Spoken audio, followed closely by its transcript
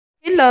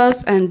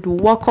loves, and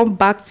welcome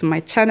back to my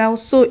channel.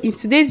 So in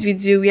today's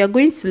video we are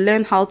going to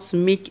learn how to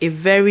make a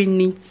very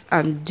neat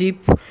and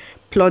deep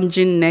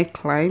plunging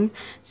neckline.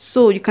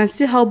 So you can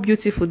see how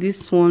beautiful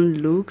this one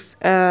looks,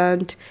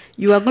 and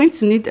you are going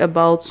to need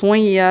about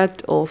 1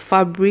 yard of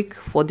fabric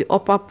for the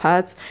upper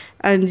part,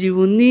 and you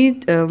will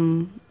need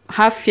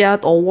half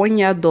yard or 1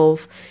 yard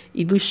of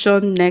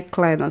illusion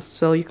neckline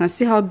as well. You can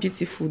see how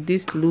beautiful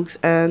this looks,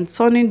 and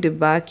turning the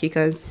back you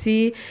can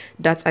see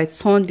that I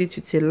turned it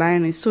with a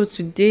lining. So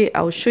today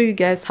I'll show you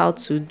guys how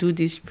to do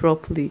this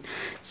properly.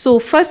 So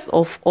first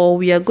of all,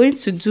 we are going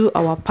to do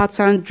our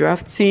pattern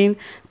drafting,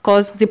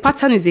 because the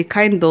pattern is a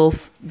kind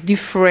of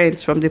different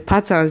from the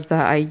patterns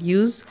that I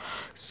use.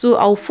 So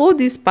I'll fold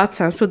this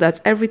pattern so that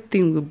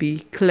everything will be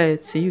clear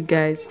to you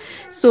guys.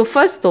 So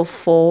first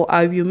of all,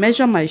 I will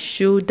measure my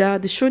shoulder.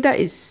 The shoulder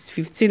is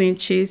 15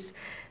 inches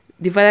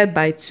divided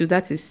by 2,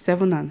 that is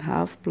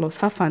 7.5, plus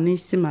half an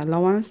inch seam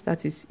allowance,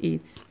 that is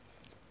 8.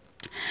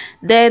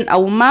 Then I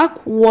will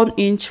mark 1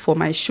 inch for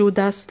my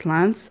shoulder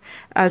slant,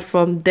 and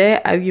from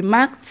there I will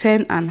mark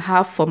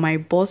 10.5 for my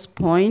bust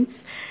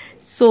point.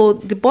 So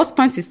the bust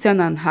point is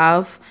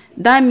 10.5.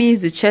 That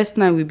means the chest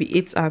line will be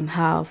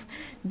 8.5.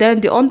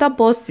 Then the under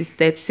bust is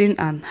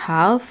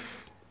 13.5.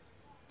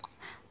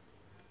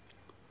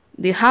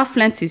 The half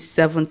length is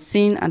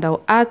 17, and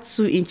I'll add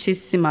 2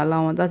 inches seam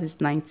allowance, that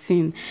is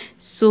 19.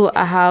 So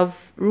I have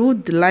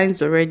ruled the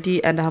lines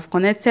already, and I have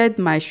connected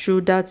my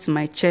shoulder to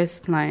my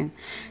chest line.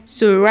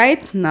 So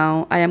right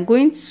now I am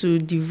going to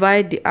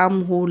divide the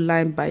armhole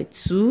line by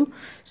 2.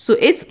 So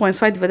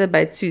 8.5 divided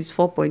by 2 is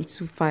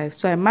 4.25.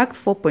 So I marked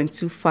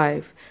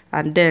 4.25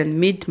 and then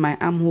made my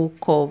armhole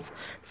curve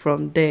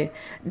from there.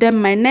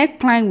 Then my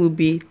neckline will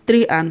be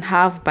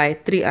 3.5 by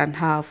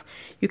 3.5.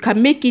 You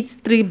can make it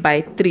 3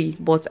 by 3,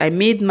 but I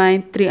made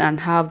mine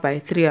 3.5 by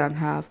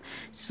 3.5.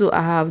 So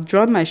I have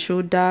drawn my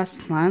shoulder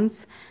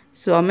slant.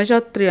 So I'll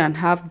measure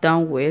 3.5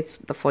 downwards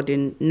for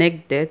the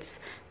neck depth,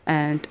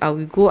 and I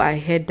will go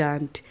ahead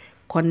and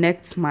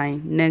connect my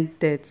neck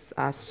depth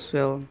as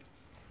well.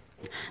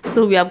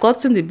 So we have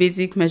gotten the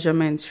basic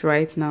measurements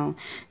right now.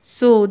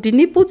 So the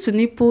nipple to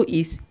nipple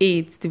is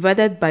 8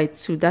 divided by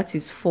 2, that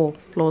is 4,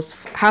 plus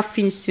half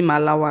inch seam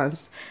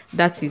allowance,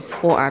 that is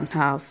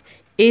 4.5.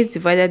 8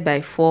 divided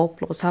by 4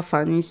 plus half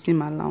an inch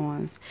seam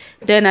allowance.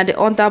 Then at the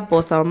under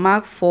bust I'll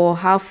mark 4,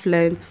 half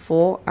length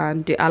 4,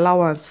 and the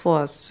allowance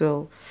 4 as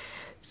well.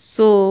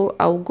 So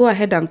I'll go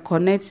ahead and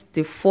connect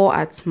the 4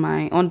 at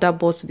my under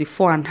bust to the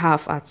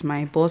 4.5 at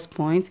my bust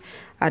point,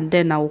 and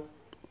then I'll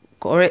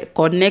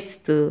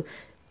connect the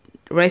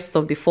rest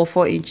of the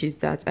 4 inches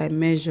that I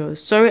measured.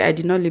 Sorry, I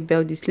did not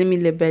label this. Let me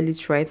label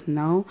it right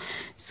now.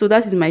 So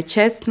that is my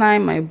chest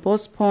line, my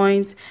bust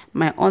point,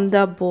 my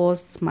under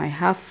bust, my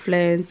half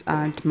length,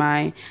 and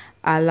my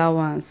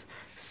allowance.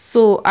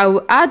 So I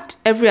will add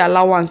every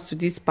allowance to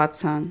this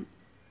pattern.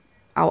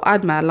 I'll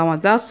add my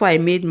allowance. That's why I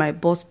made my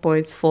bust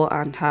point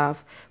 4.5,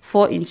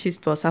 4 inches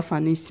plus half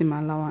an inch seam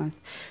allowance.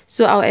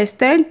 So I'll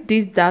extend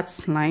this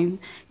dart line.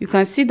 You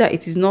can see that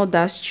it is not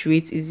that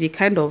straight, it's a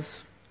kind of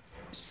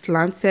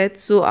slanted.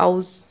 So I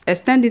will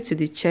extend it to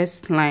the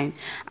chest line,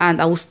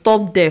 and I will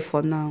stop there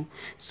for now.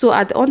 So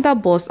at the under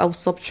bust I will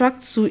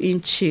subtract 2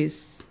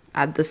 inches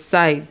at the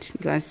side.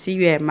 You can see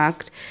where I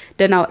marked.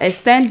 Then I'll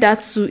extend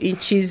that 2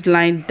 inches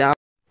line down.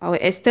 I will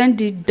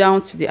extend it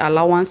down to the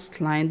allowance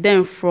line.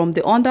 Then from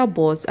the under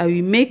bust I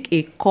will make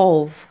a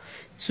curve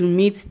to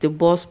meet the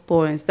bust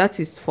points, that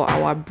is for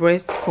our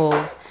breast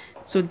curve.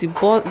 So the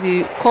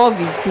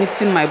curve is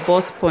meeting my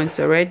bust point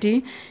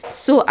already.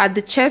 So at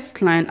the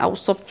chest line I will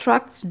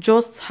subtract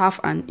just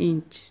half an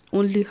inch,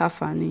 only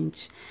half an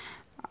inch.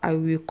 I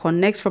will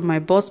connect from my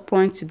bust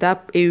point to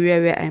that area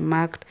where I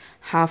marked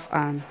half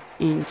an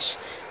inch.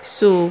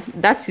 So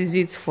that is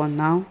it for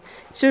now.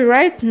 So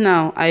right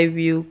now I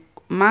will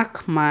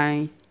mark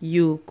my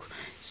yoke.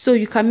 So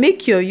you can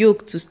make your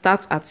yoke to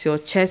start at your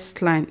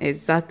chest line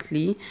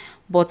exactly,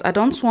 but I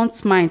don't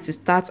want mine to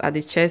start at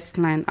the chest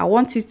line. I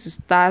want it to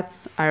start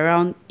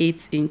around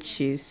 8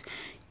 inches.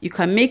 You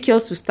can make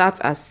yours to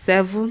start at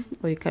 7,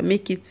 or you can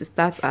make it to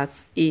start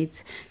at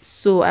 8.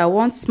 So I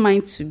want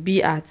mine to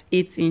be at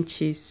 8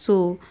 inches.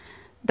 So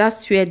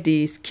that's where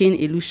the skin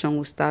illusion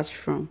will start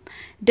from.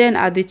 Then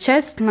at the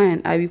chest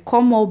line I will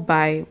come up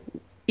by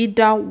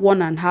either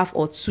 1.5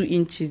 or 2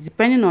 inches,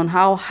 depending on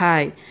how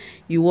high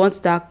you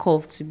want that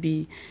curve to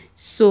be.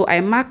 So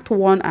I marked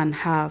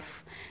 1.5.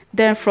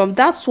 Then from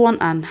that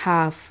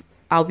 1.5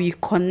 I will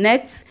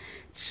connect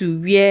to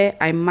where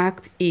I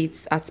marked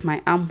 8 at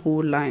my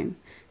armhole line.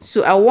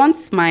 So I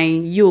want my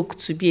yoke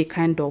to be a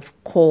kind of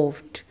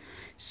curved.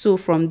 So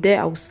from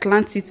there I will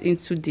slant it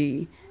into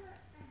the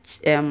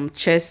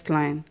chest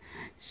line.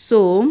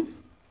 So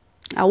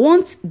I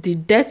want the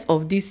depth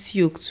of this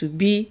yoke to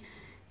be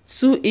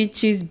 2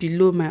 inches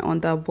below my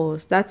under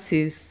bust. That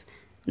is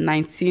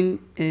 19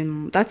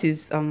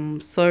 inches.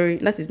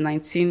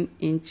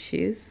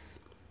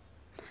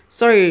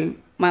 Sorry,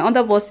 my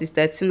under bust is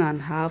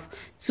 13.5.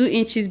 2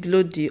 inches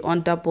below the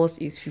under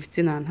bust is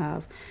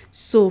 15.5.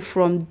 So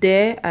from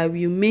there I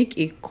will make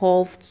a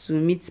curve to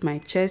meet my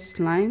chest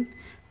line.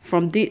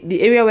 from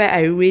the area where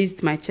I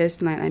raised my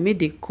chest line, I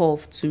made a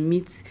curve to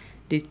meet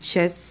the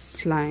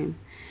chest line.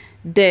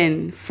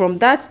 Then from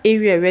that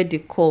area where the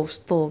curve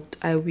stopped,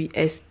 I will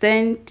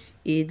extend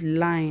a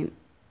line,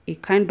 a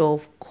kind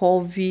of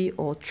curvy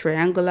or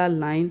triangular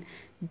line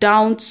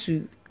down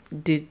to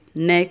the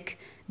neck,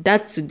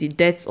 that to the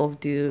depth of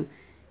the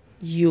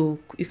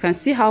yoke. You can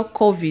see how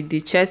curvy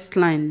the chest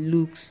line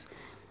looks.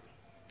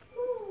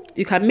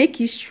 You can make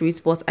it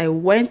straight, but I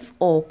went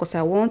up because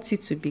I want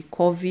it to be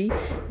curvy.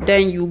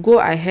 Then you go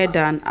ahead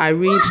and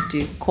arrange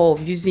the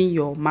curve using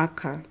your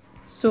marker.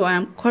 So I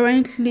am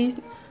currently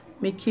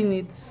making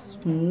it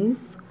smooth.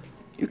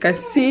 You can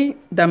see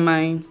that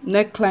my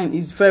neckline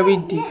is very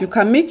deep. You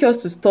can make yours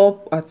to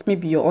stop at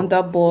maybe your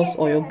under bust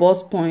or your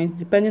bust point,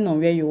 depending on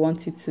where you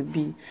want it to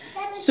be.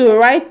 So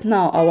right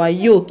now our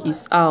yoke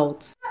is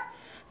out.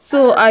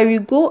 So I will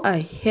go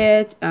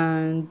ahead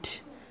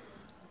and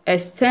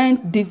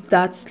extend this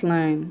dart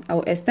line. I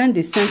will extend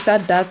the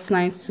center dart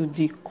line to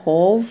the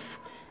curve,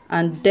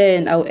 and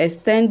then I will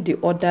extend the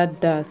other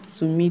dart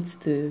to meet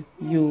the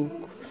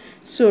yoke.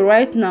 So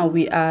right now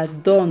we are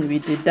done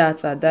with the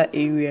darts at that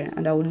area,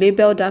 and I will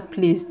label that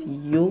place the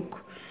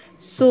yoke.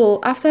 So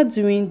after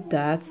doing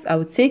that, I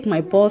will take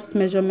my bust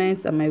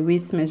measurements and my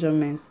waist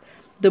measurements.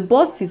 The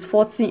bust is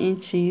 40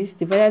 inches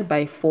divided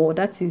by 4,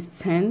 that is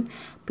 10,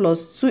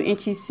 plus 2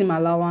 inches seam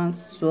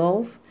allowance,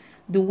 12.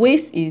 The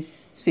waist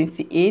is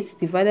 28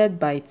 divided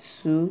by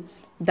 2,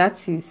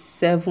 that is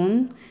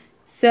 7.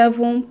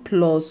 7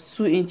 plus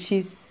 2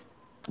 inches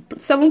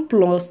 7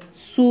 plus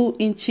 2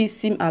 inches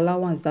seam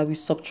allowance that we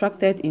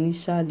subtracted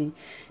initially,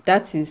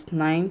 that is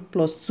 9,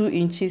 plus 2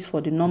 inches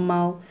for the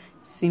normal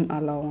seam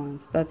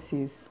allowance, that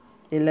is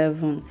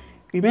 11.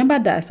 Remember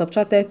that I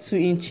subtracted 2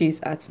 inches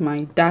at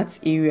my dart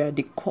area,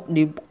 the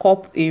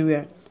cup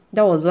area.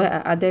 That was why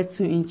I added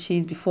 2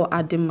 inches before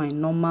adding my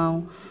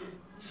normal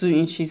 2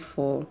 inches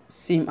for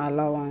seam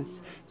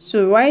allowance.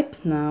 So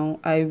right now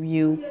I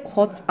will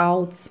cut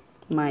out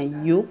my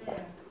yoke.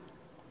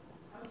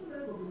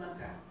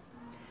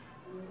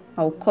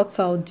 I'll cut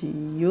out the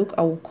yoke.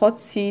 I will cut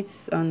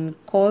it and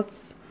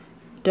cut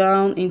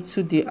down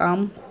into the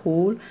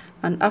armhole,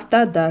 and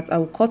after that I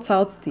will cut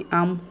out the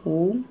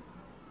armhole.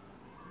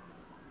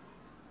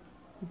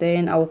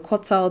 Then I will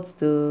cut out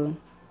the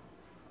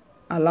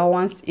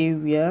allowance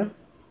area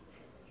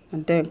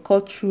and then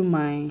cut through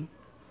my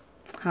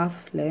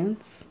half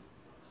length.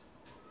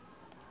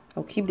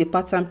 I'll keep the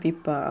pattern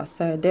paper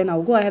aside. Then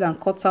I'll go ahead and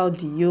cut out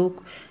the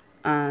yoke,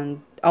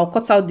 and I'll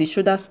cut out the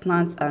shoulder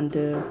slant and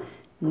the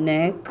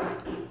neck.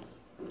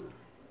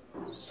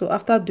 So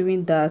after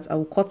doing that, I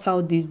will cut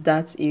out this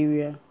dart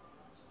area.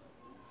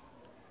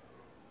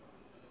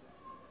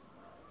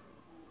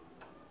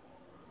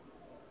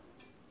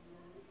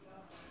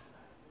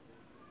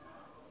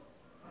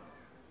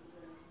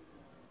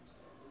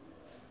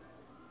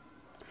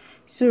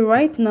 So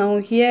right now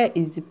here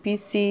is the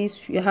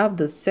pieces. We have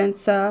the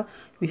center,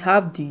 we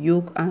have the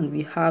yoke, and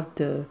we have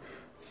the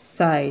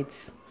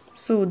sides.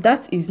 So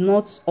that is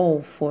not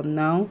all for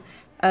now.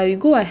 I will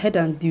go ahead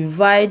and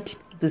divide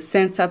the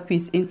center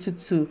piece into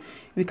two.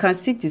 We can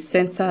see the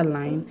center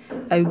line.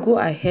 I will go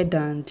ahead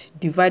and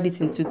divide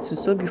it into two.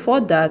 So before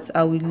that,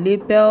 I will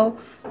label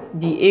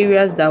the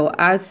areas that will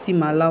add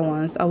seam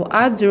allowance. I will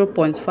add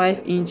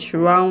 0.5 inch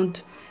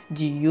round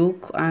the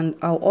yoke, and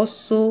I'll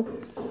also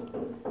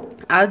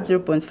add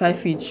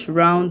 0.5 inch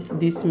round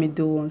this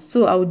middle one.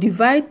 So I will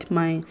divide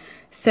my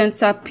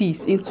center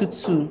piece into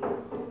two.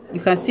 You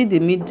can see the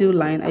middle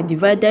line. I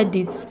divided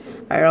it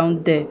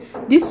around there.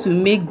 This will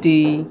make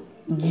the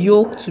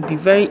yoke to be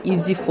very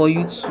easy for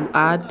you to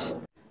add.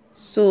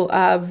 So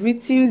I have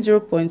written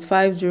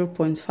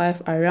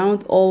 0.5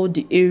 around all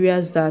the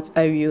areas that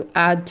I will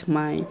add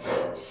my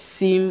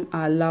seam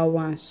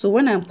allowance. So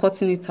when I'm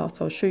cutting it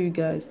out, I'll show you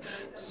guys.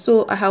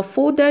 So I have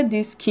folded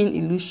this skin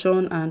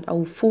illusion, and I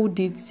will fold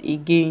it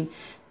again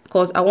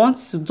because I want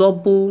to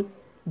double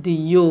the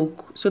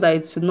yoke so that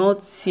it will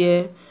not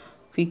tear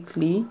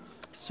quickly.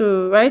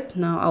 So right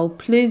now I'll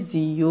place the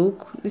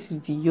yoke. This is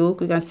the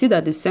yoke. You can see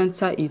that the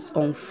center is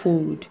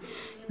unfold.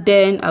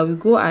 Then I will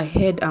go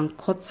ahead and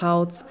cut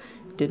out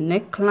the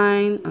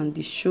neckline and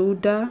the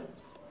shoulder,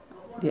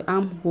 the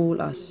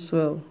armhole as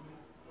well.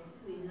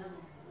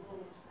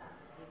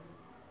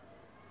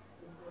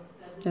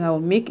 Then I will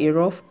make a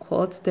rough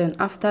cut. Then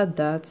after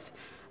that,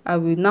 I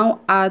will now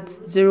add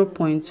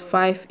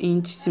 0.5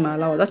 inch seam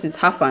allowance. That is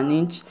half an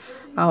inch.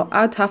 I'll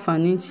add half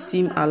an inch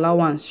seam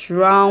allowance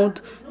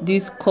round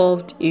this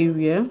curved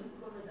area.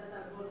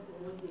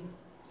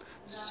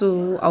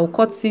 So I'll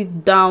cut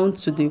it down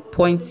to the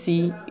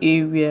pointy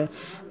area,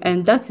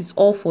 and that is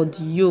all for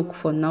the yoke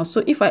for now.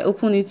 So if I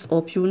open it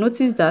up, you'll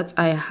notice that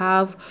I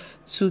have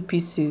two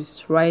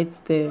pieces right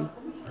there.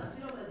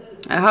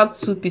 I have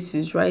two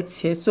pieces right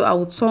here, so I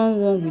will turn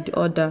one with the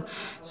other.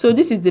 So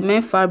this is the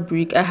main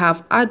fabric. I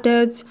have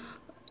added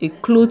a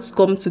cloth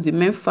gum to the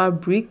main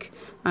fabric,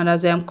 and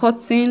as I am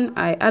cutting,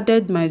 I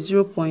added my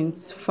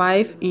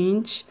 0.5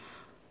 inch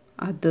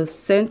at the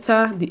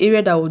center, the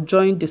area that will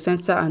join the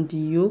center and the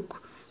yoke.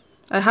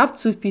 I have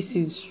two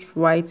pieces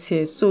right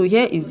here. So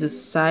here is the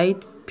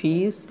side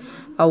piece.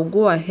 I'll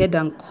go ahead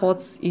and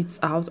cut it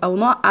out. I will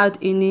not add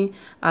any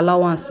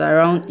allowance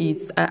around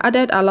it. I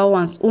added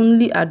allowance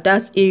only at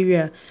that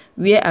area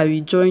where I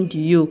will join the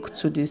yoke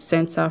to the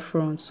center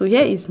front. So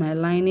here is my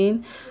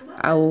lining.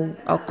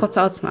 I've cut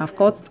out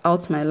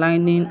my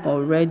lining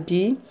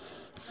already.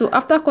 So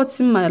after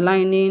cutting my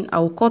lining, I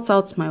will cut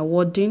out my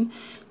wadding.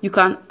 You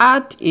can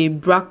add a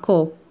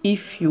bracket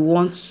if you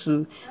want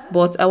to,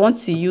 but I want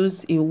to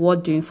use a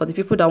wadding for the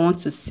people that want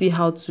to see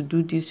how to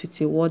do this with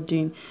a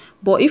wadding.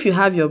 But if you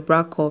have your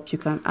bracket, you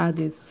can add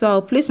it. So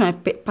I'll place my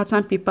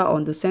pattern paper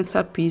on the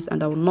center piece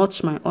and I will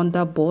notch my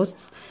under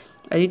bust.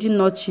 I didn't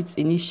notch it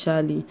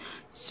initially.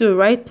 So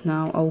right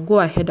now I'll go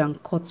ahead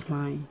and cut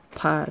my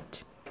pad.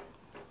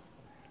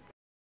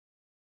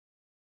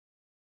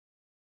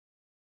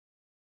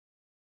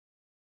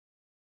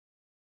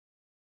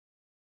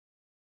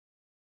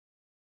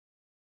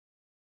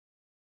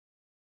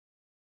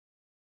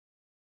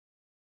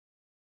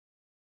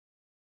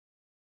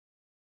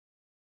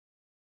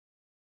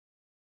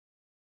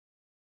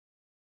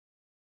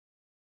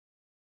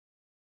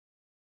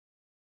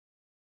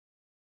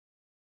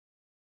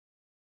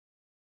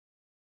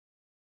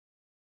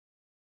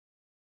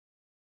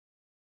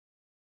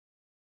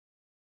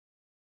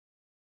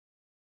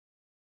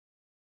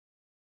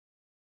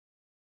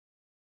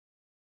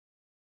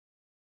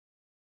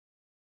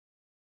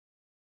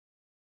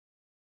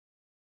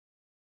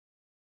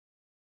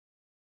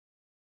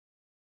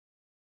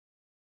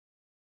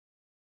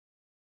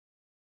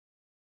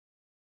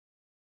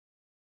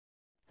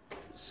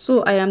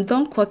 So I am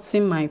done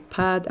cutting my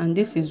pad and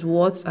this is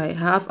what I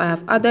have. I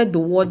have added the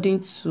wadding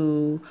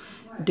to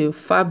the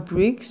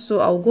fabric. So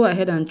I'll go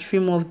ahead and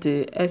trim off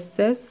the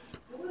excess.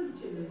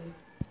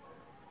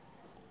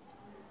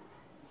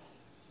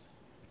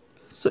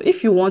 So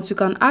if you want, you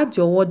can add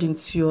your wadding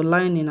to your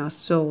lining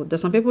as well. There's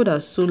some people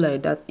that sew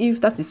like that.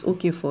 If that is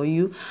okay for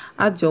you,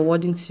 add your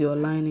wadding to your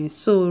lining.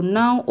 So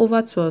now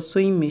over to our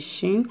sewing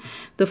machine.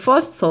 The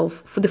first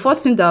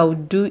thing that I will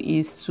do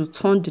is to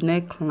turn the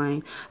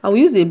neckline. I will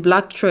use a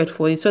black thread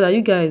for it so that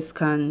you guys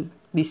can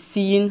be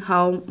seeing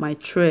how my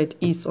thread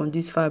is on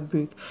this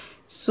fabric.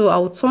 So I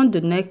will turn the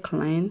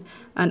neckline,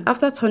 and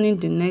after turning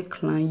the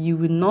neckline, you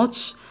will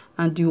notch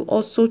and you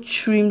also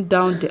trim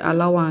down the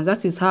allowance.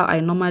 That is how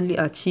I normally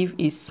achieve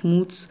a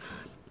smooth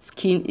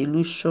skin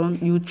illusion.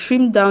 You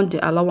trim down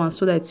the allowance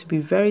so that it will be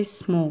very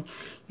small.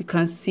 You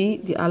can see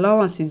the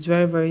allowance is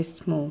very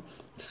small.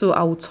 So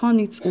I will turn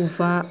it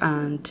over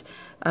and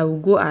I will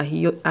go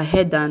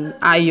ahead and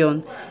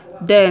iron.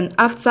 Then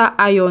after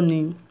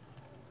ironing,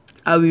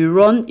 I will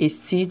run a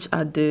stitch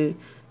at the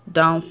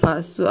down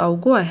part. So I'll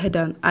go ahead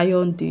and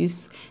iron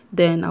this,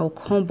 then I'll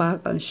come back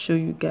and show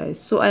you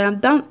guys. So I am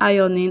done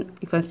ironing.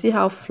 You can see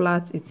how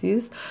flat it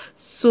is.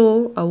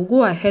 So I'll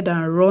go ahead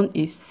and run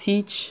a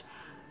stitch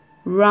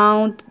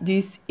round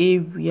this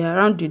area,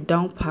 around the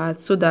down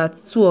part, so that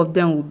two of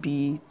them will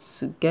be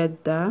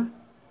together.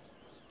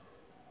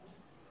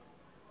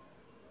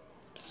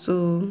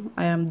 So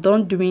I am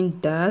done doing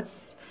that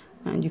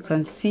and you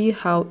can see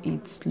how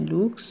it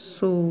looks.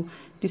 So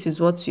this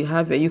is what you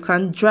have here. You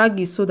can drag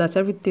it so that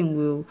everything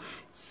will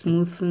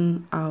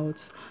smoothen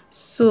out.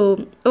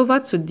 So over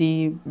to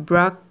the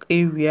back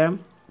area.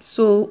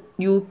 So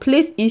you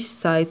place each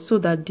side so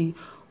that the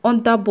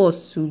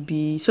underbust will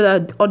be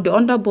the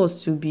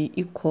underbust will be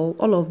equal.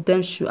 All of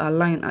them should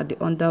align at the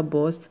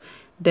underbust.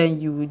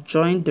 Then you will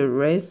join the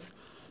rest,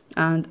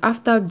 and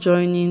after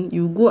joining,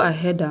 you go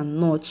ahead and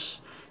notch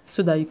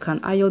so that you can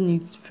iron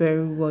it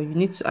very well. You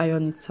need to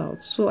iron it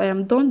out. So I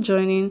am done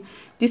joining.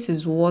 This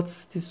is what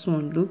this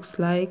one looks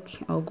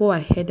like. I'll go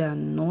ahead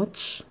and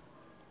notch.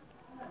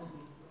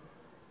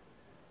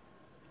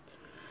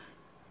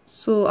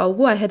 So I'll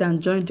go ahead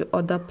and join the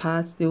other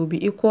parts. They will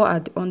be equal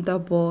at the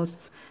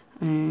underbust,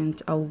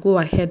 and I'll go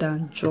ahead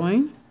and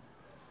join.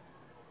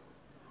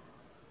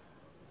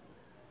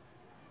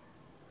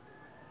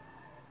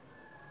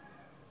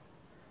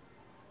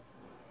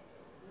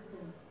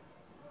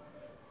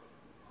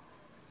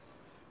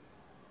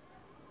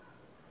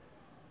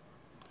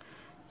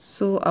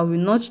 So I will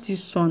notch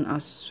this one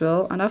as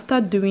well, and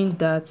after doing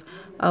that,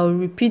 I will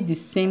repeat the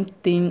same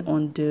thing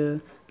on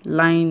the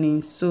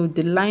lining. So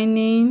the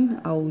lining,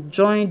 I'll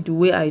join the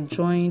way I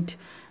joined.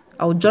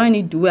 I'll join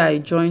it the way I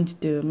joined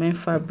the main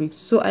fabric.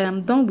 So I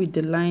am done with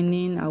the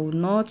lining. I will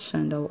notch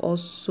and I'll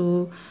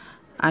also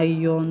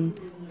iron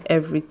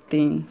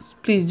everything.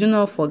 Please do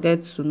not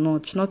forget to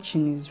notch.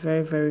 Notching is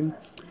very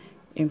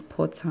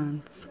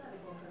important.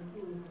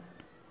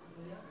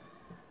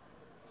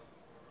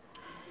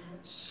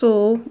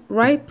 So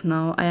right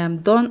now I am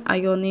done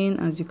ironing.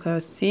 As you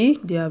can see,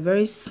 they are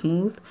very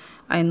smooth.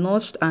 I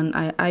notched and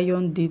I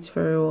ironed it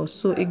very well.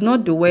 So ignore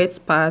the wet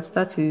part,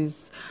 that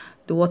is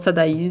the water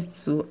that I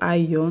used to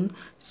iron.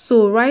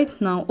 So right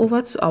now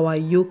over to our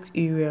yoke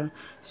area.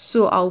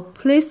 So I'll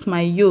place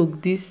my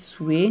yoke this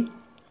way.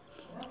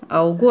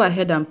 I'll go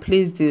ahead and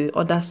place the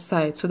other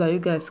side so that you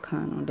guys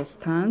can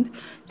understand.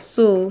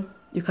 So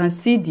You can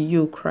see the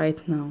yoke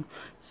right now.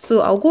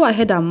 So I'll go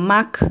ahead and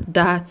mark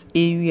that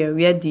area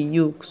where the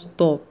yoke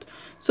stopped.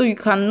 So you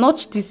can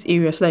notch this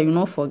area so that you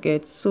not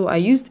forget. So I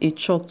used a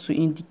chalk to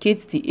indicate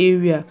the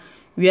area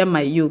where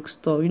my yoke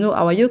stopped. You know,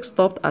 our yoke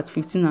stopped at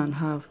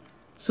 15.5,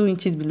 2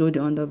 inches below the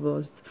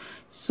underbust.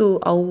 So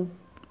I'll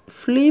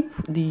flip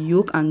the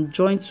yoke and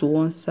join to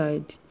one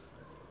side.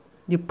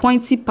 The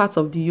pointy part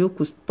of the yoke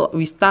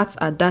will start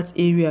at that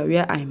area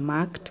where I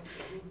marked.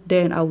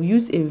 Then I'll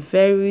use a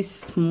very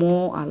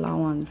small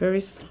allowance,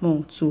 very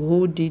small, to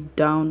hold it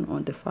down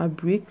on the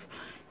fabric.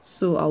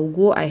 So I'll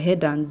go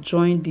ahead and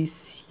join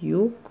this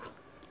yoke.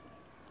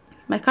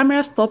 My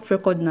camera stopped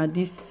recording at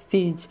this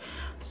stage,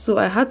 so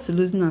I had to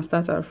loosen and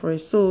start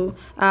afresh. So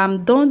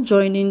I'm done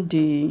joining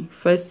the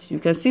first. You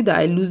can see that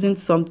I loosened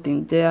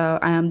something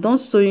there. I am done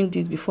sewing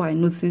this before I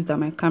noticed that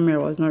my camera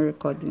was not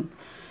recording.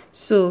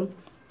 So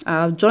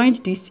I've joined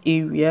this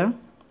area.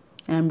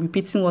 I'm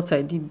repeating what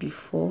I did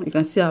before. You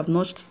can see I've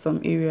notched some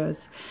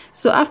areas.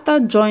 So after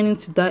joining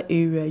to that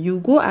area, you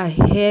go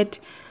ahead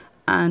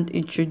and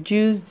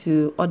introduce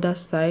the other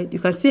side. You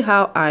can see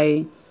how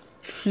I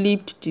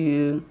flipped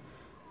the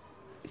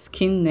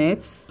skin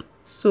nets.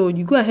 So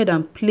you go ahead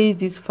and place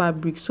this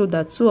fabric so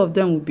that two of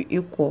them will be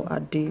equal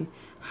at the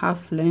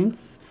half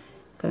length.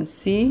 You can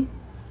see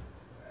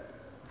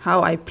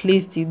how I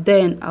placed it.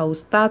 Then I'll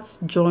start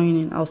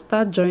joining. I'll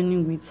start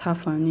joining with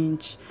 1/2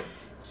 inch.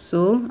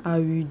 So I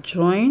will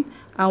join,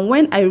 and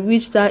when I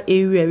reach that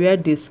area where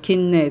the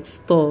skin net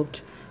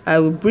stopped, I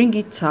will bring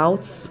it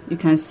out. You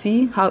can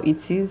see how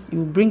it is.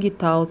 You bring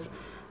it out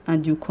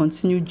and you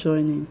continue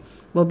joining.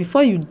 But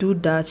before you do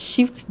that,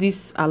 shift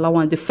this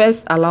allowance, the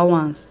first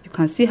allowance. You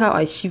can see how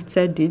I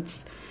shifted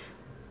it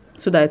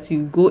so that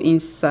you go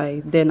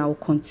inside. Then I'll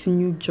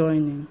continue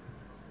joining.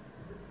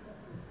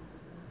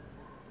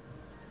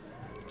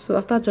 So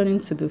after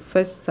joining to the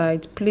first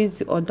side, place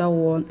the other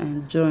one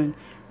and join.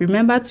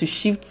 Remember to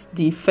shift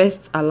the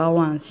first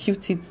allowance,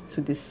 shift it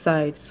to the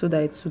side so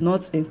that it will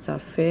not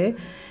interfere.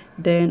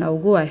 Then I'll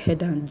go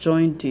ahead and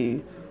join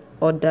the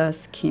other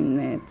skin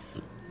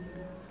net.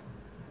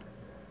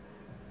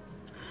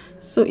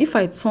 So if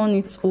I turn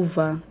it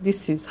over,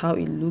 this is how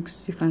it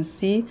looks. You can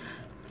see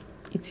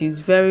it is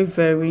very,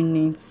 very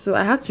neat. So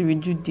I had to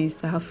redo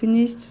this. I have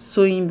finished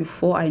sewing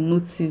before I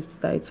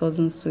noticed that it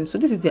wasn't sewing. So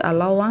this is the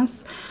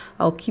allowance.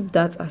 I'll keep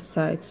that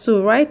aside.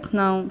 So right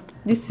now,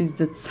 this is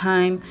the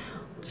time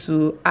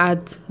to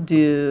add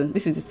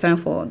this is the time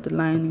for the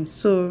lining.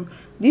 So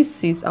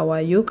this is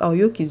our yoke. Our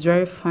yoke is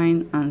very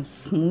fine and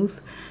smooth.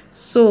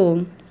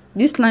 So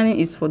this lining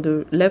is for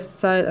the left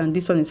side and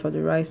this one is for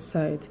the right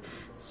side.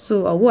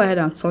 So I'll go ahead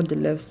and turn the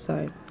left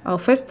side. I'll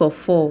first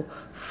of all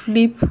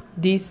flip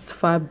this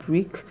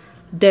fabric,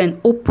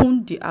 then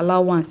open the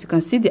allowance. You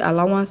can see the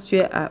allowance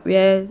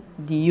where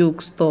the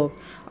yoke stopped.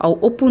 I'll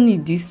open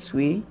it this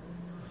way,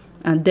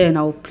 and then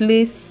I'll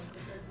place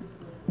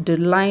the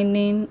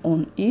lining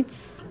on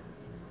it.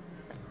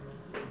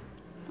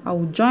 I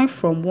will join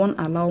from one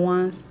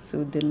allowance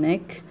to the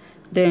neck,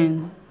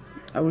 then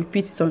I'll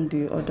repeat it on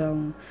the other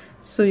one.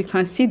 So you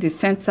can see the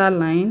center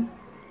line.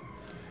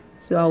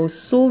 So I will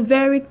sew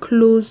very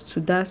close to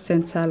that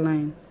center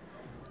line.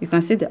 You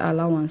can see the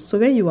allowance. So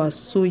when you are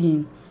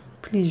sewing,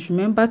 please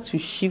remember to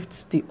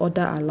shift the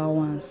other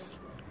allowance.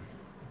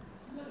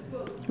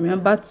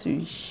 Remember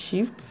to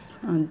shift,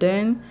 and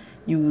then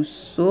you will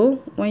sew.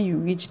 When you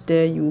reach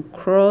there, you will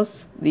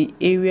cross the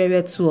area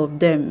where two of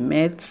them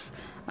met,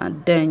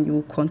 and then you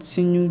will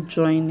continue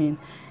joining.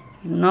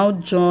 You now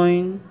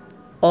join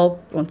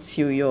up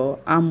until your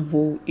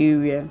armhole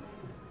area.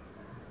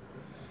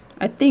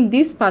 I think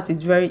this part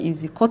is very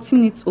easy.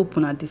 Cutting it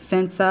open at the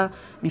center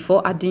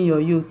before adding your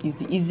yoke is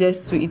the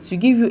easiest way. It will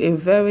give you a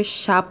very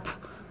sharp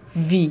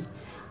V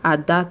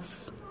at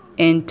that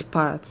end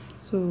part.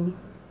 So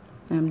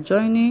I'm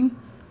joining.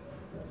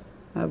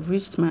 I've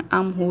reached my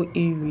armhole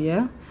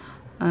area,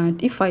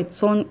 and if I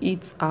turn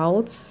it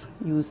out,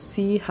 you'll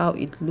see how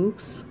it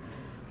looks.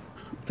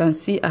 You can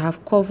see I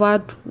have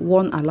covered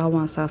one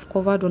allowance.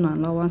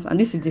 And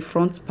this is the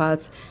front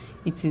part.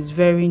 It is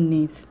very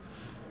neat.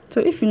 So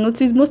if you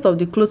notice, most of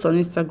the clothes on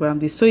Instagram,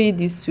 they sew it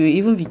this way.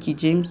 Even Vicky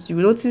James, you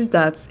will notice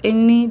that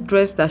any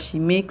dress that she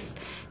makes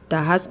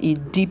that has a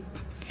deep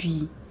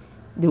V,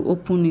 they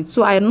open it.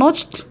 So I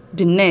notched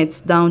the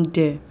net down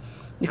there.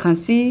 You can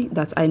see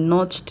that I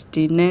notched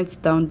the net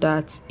down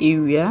that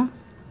area.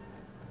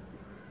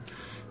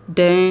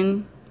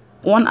 Then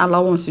one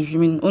allowance is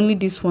remaining. Only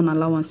this one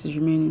allowance is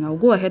remaining. I'll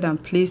go ahead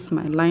and place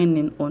my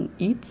lining on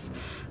it.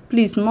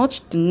 Please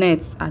notch the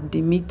net at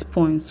the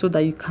midpoint so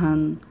that you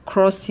can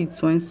cross it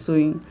when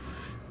sewing.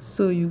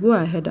 So you go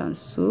ahead and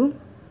sew.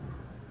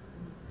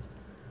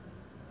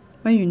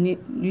 When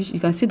you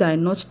can see that I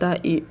notched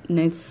that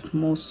net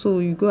small. So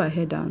you go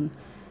ahead and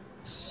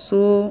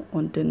sew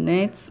on the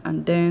net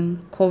and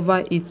then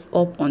cover it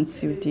up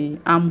until the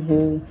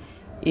armhole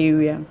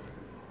area.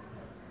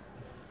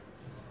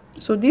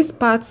 So this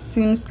part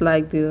seems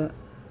like the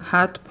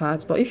hard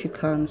part, but if you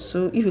can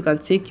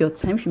take your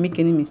time, if you make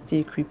any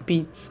mistake,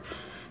 repeat.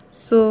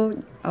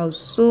 So I'll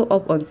sew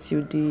up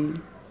until the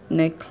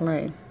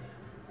neckline.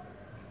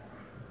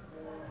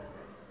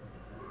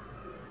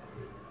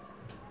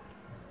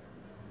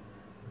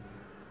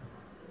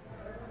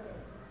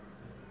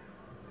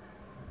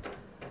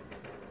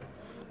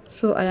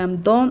 So I am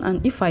done,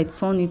 and if I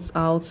turn it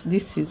out,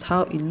 this is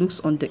how it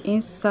looks on the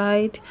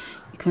inside.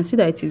 You can see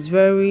that it is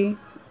very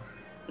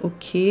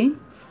okay.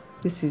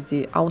 This is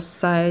the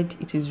outside.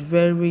 It is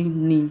very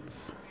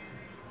neat,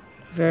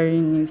 very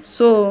neat.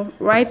 So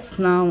right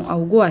now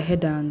I'll go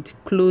ahead and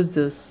close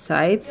the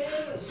sides.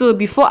 So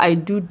before I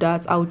do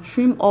that, I'll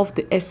trim off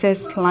the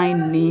excess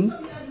lining.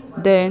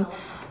 Then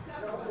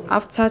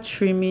after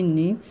trimming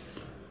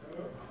it,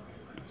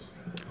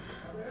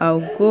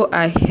 I'll go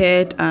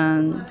ahead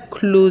and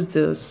close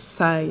the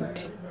side.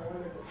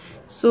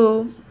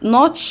 So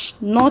notch,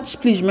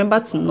 please remember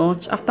to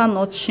notch. After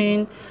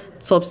notching,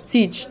 top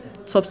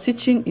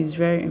stitching is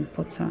very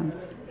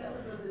important.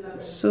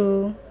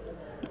 So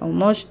I'll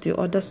notch the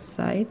other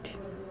side,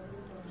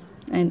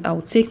 and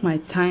I'll take my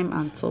time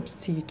and top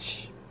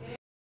stitch.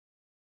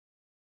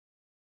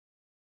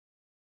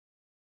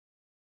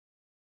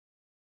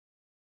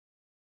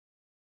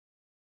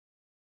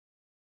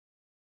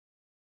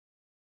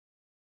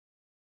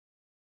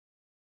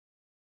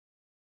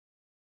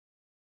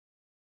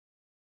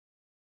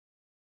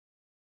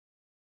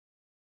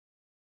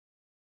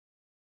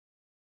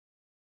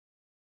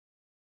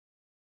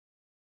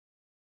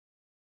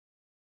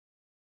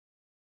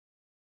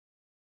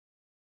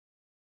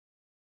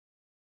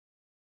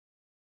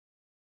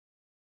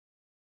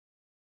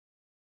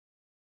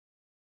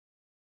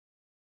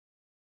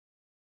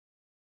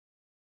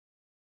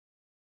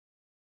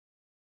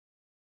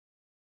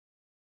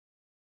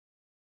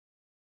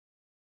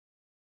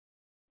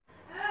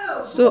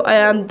 So I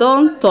am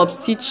done top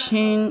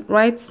stitching.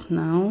 Right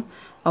now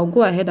I'll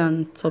go ahead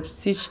and top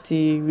stitch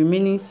the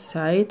remaining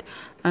side,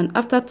 and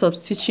after top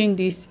stitching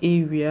this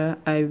area,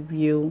 I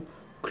will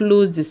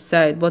close the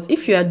side. But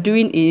if you are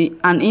doing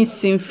an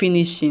inseam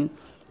finishing,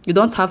 you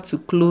don't have to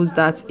close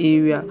that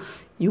area.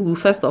 You will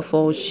first of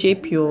all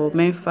shape your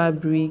main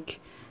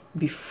fabric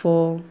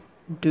before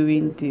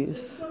doing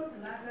this.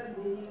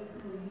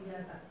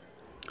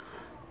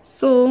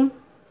 So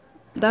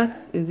that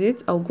is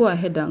it. I'll go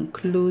ahead and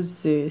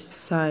close the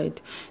side.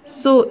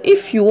 So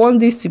if you want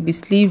this to be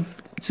sleeveless,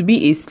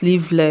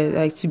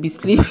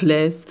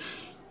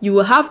 you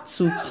will have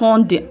to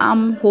turn the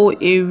armhole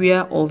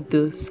area of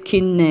the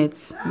skein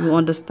net. You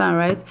understand,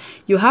 right?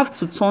 You have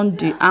to turn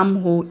the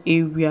armhole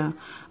area.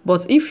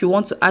 But if you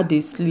want to add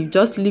a sleeve,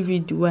 just leave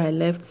it the way I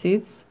left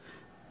it.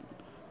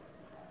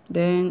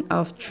 Then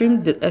I've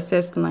trimmed the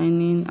excess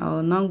lining.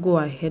 I'll now go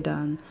ahead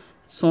and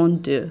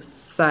turn the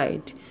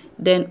side.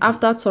 Then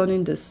after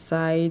turning the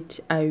side,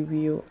 I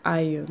will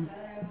iron.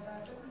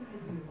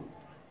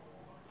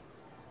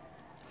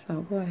 So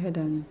I'll go ahead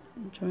and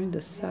join the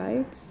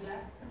sides.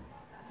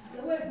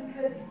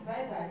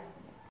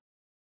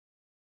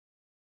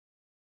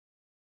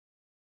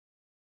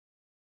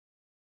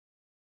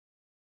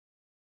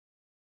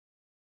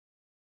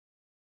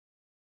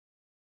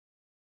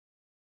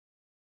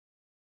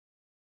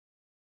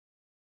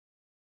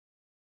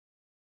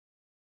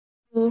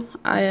 So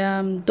I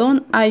am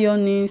done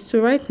ironing.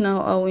 So right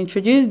now I'll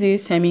introduce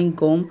this hemming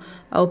gum.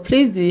 I'll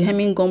place the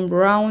hemming gum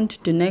round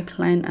the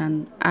neckline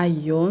and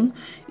iron.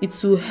 It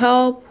will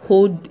help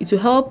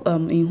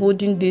in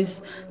holding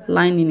this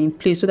lining in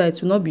place so that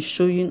it will not be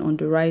showing on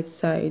the right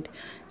side.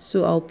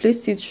 So I'll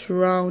place it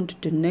round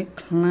the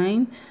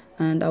neckline,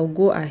 and I'll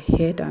go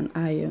ahead and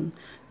iron.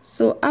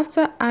 So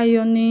after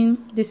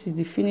ironing, this is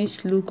the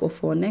finished look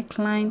of our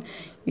neckline.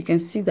 You can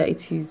see that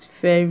it is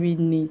very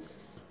neat,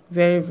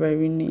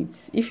 very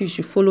neat. If you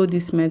should follow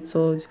this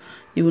method,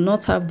 you will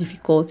not have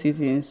difficulties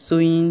in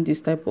sewing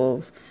this type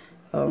of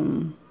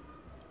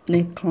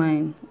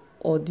neckline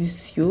or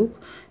this yoke.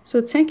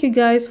 So thank you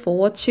guys for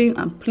watching,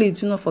 and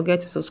please do not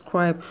forget to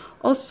subscribe.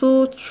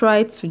 Also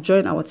try to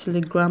join our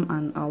Telegram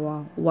and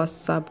our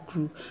WhatsApp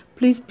group.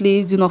 Please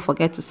do not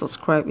forget to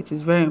subscribe. It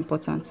is very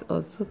important to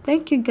us. So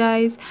thank you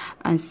guys,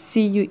 and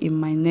see you in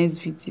my next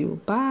video.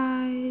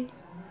 Bye.